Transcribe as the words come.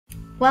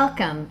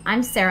Welcome,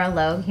 I'm Sarah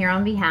Logue here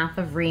on behalf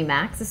of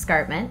RE/MAX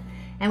Escarpment,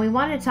 and we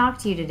wanted to talk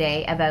to you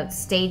today about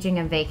staging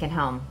a vacant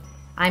home.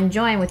 I'm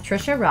joined with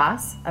Trisha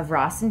Ross of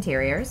Ross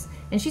Interiors,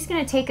 and she's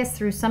going to take us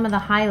through some of the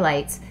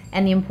highlights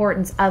and the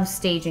importance of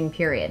staging,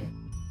 period.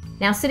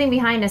 Now, sitting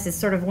behind us is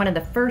sort of one of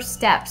the first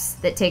steps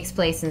that takes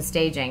place in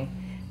staging.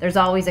 There's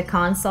always a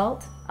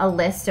consult, a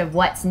list of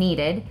what's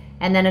needed,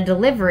 and then a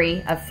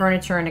delivery of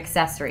furniture and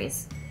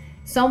accessories.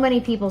 So many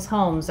people's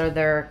homes are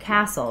their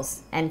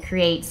castles and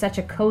create such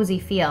a cozy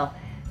feel.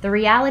 The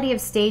reality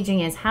of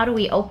staging is, how do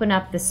we open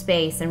up the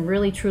space and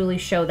really truly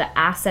show the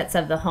assets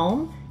of the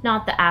home,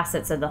 not the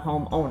assets of the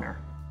homeowner?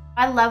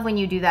 I love when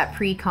you do that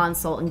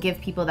pre-consult and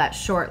give people that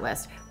short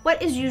list.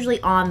 What is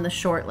usually on the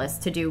short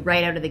list to do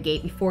right out of the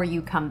gate before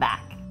you come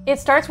back? It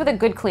starts with a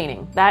good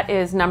cleaning. That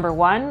is number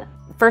one.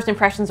 First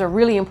impressions are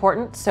really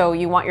important, so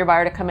you want your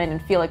buyer to come in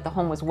and feel like the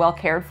home was well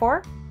cared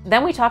for.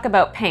 Then we talk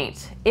about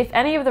paint. If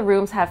any of the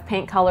rooms have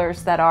paint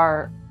colors that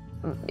are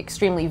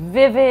extremely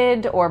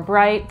vivid or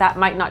bright, that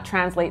might not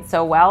translate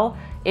so well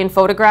in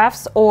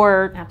photographs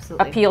or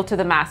appeal to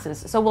the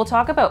masses. So we'll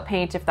talk about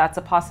paint if that's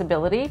a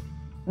possibility.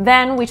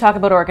 Then we talk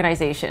about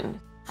organization,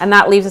 and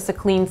that leaves us a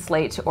clean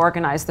slate to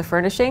organize the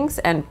furnishings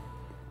and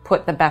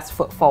put the best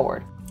foot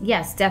forward.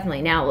 Yes,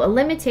 definitely. Now, a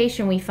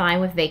limitation we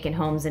find with vacant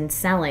homes and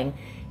selling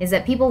is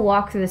that people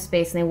walk through the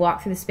space and they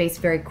walk through the space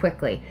very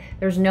quickly.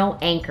 There's no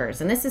anchors,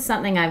 and this is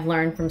something I've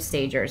learned from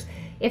stagers.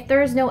 If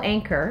there is no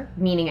anchor,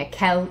 meaning a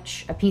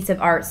couch, a piece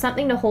of art,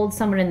 something to hold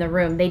someone in the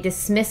room, they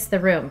dismiss the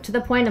room to the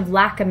point of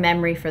lack of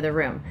memory for the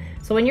room.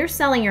 So when you're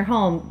selling your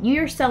home,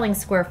 you're selling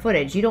square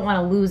footage. You don't want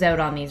to lose out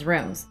on these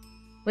rooms.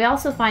 We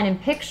also find in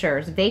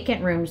pictures,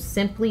 vacant rooms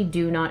simply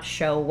do not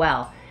show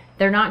well.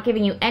 They're not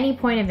giving you any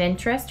point of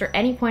interest or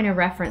any point of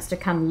reference to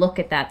come look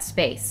at that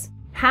space.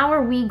 How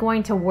are we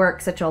going to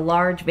work such a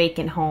large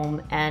vacant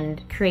home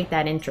and create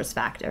that interest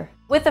factor?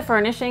 With the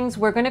furnishings,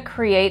 we're going to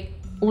create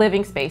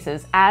living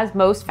spaces as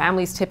most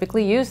families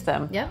typically use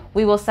them. Yeah.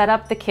 We will set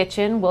up the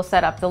kitchen, we'll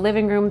set up the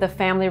living room, the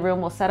family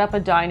room, we'll set up a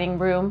dining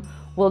room.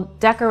 We'll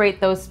decorate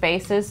those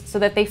spaces so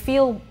that they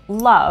feel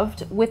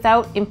loved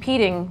without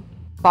impeding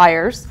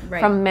buyers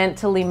from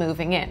mentally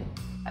moving in.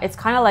 It's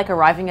kind of like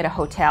arriving at a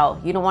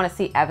hotel. You don't want to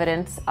see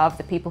evidence of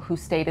the people who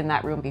stayed in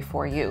that room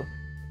before you.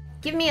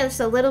 Give me just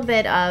a little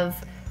bit of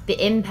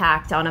the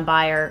impact on a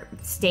buyer,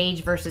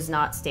 stage versus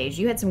not staged.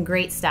 You had some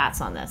great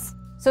stats on this.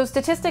 So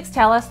statistics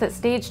tell us that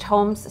staged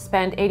homes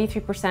spend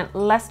 83%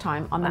 less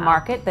time on the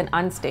market than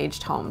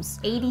unstaged homes.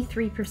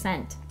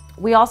 83%.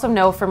 We also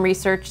know from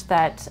research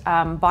that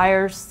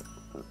buyers'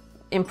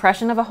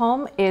 impression of a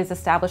home is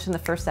established in the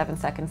first 7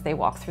 seconds they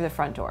walk through the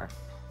front door.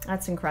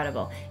 That's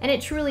incredible. And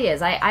it truly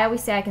is. I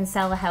always say I can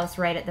sell a house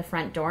right at the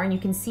front door, and you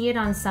can see it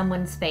on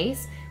someone's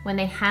face when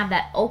they have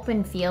that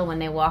open feel when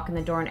they walk in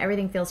the door and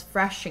everything feels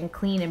fresh and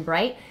clean and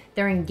bright.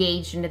 They're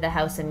engaged into the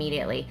house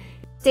immediately.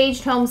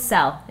 Staged homes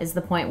sell is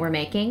the point we're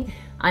making.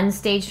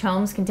 Unstaged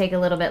homes can take a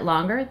little bit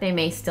longer. They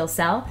may still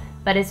sell,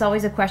 but it's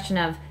always a question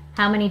of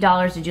how many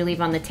dollars did you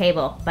leave on the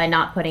table by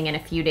not putting in a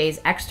few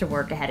days extra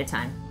work ahead of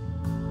time.